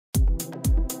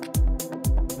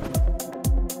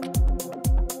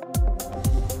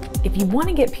If you want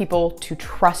to get people to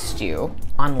trust you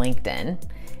on LinkedIn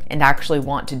and actually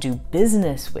want to do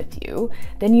business with you,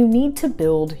 then you need to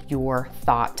build your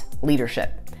thought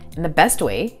leadership. And the best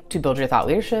way to build your thought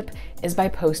leadership is by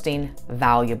posting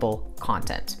valuable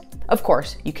content. Of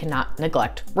course, you cannot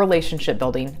neglect relationship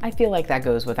building. I feel like that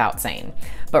goes without saying.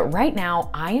 But right now,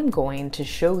 I am going to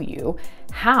show you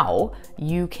how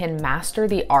you can master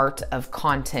the art of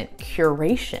content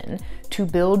curation to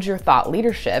build your thought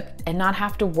leadership and not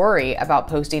have to worry about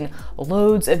posting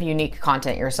loads of unique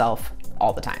content yourself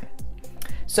all the time.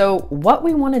 So what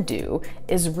we want to do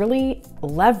is really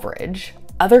leverage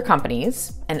other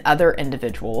companies and other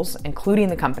individuals, including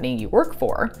the company you work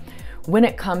for, when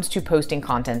it comes to posting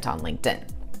content on LinkedIn.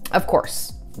 Of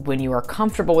course, when you are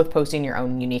comfortable with posting your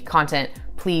own unique content,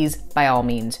 please, by all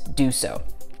means, do so.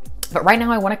 But right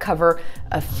now I want to cover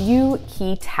a few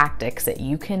key tactics that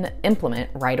you can implement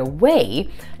right away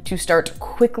to start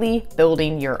quickly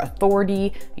building your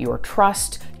authority, your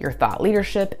trust, your thought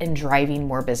leadership, and driving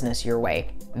more business your way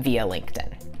via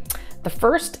LinkedIn. The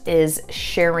first is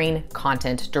sharing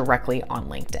content directly on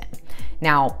LinkedIn.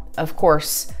 Now, of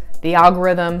course, the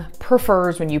algorithm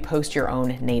prefers when you post your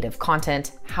own native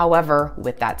content. However,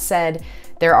 with that said,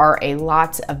 there are a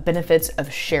lot of benefits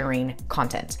of sharing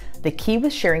content. The key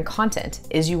with sharing content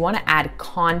is you want to add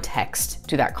context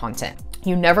to that content.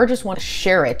 You never just want to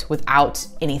share it without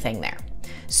anything there.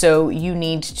 So you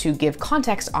need to give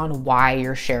context on why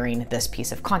you're sharing this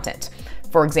piece of content.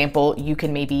 For example, you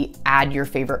can maybe add your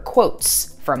favorite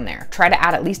quotes from there. Try to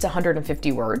add at least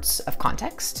 150 words of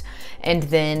context, and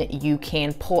then you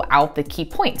can pull out the key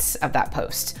points of that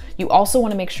post. You also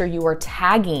want to make sure you are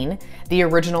tagging the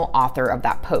original author of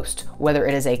that post, whether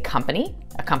it is a company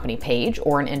page,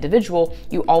 or an individual.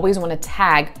 You always want to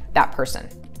tag that person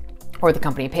or the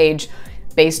company page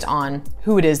based on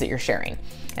who it is that you're sharing.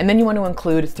 And then you want to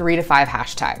include 3 to 5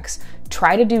 hashtags.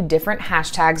 Try to do different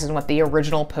hashtags than what the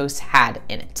original post had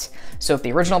in it. So if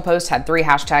the original post had 3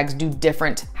 hashtags, do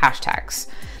different hashtags.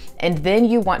 And then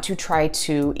you want to try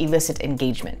to elicit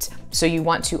engagement. So you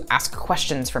want to ask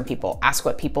questions from people, ask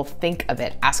what people think of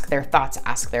it, ask their thoughts,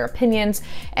 ask their opinions,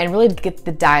 and really get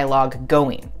the dialogue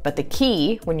going. But the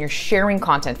key when you're sharing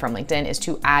content from LinkedIn is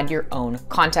to add your own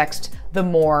context. The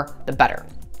more, the better.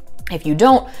 If you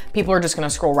don't, people are just going to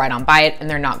scroll right on by it and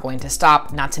they're not going to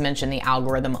stop. Not to mention the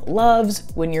algorithm loves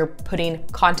when you're putting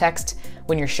context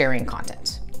when you're sharing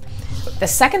content. The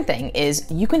second thing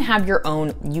is you can have your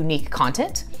own unique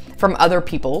content from other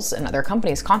people's and other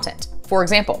companies' content. For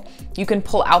example, you can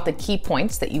pull out the key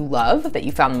points that you love, that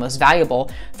you found the most valuable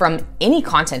from any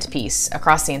content piece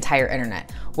across the entire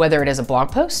internet, whether it is a blog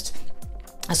post,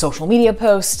 a social media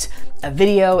post, a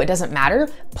video, it doesn't matter.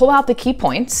 Pull out the key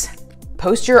points,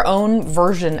 post your own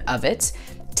version of it,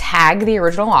 tag the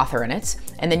original author in it,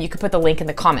 and then you could put the link in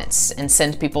the comments and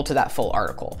send people to that full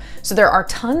article. So there are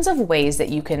tons of ways that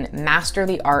you can master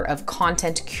the art of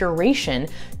content curation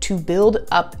to build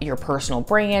up your personal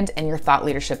brand and your thought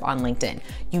leadership on LinkedIn.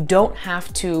 You don't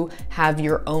have to have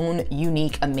your own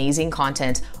unique, amazing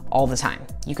content all the time.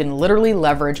 You can literally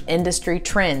leverage industry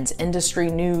trends, industry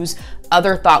news,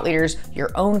 other thought leaders, your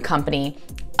own company,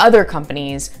 other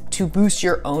companies to boost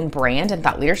your own brand and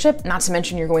thought leadership. Not to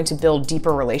mention you're going to build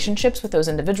deeper relationships with those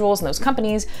individuals and those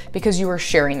companies because you are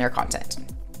sharing their content.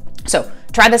 So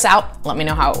try this out. Let me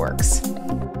know how it works.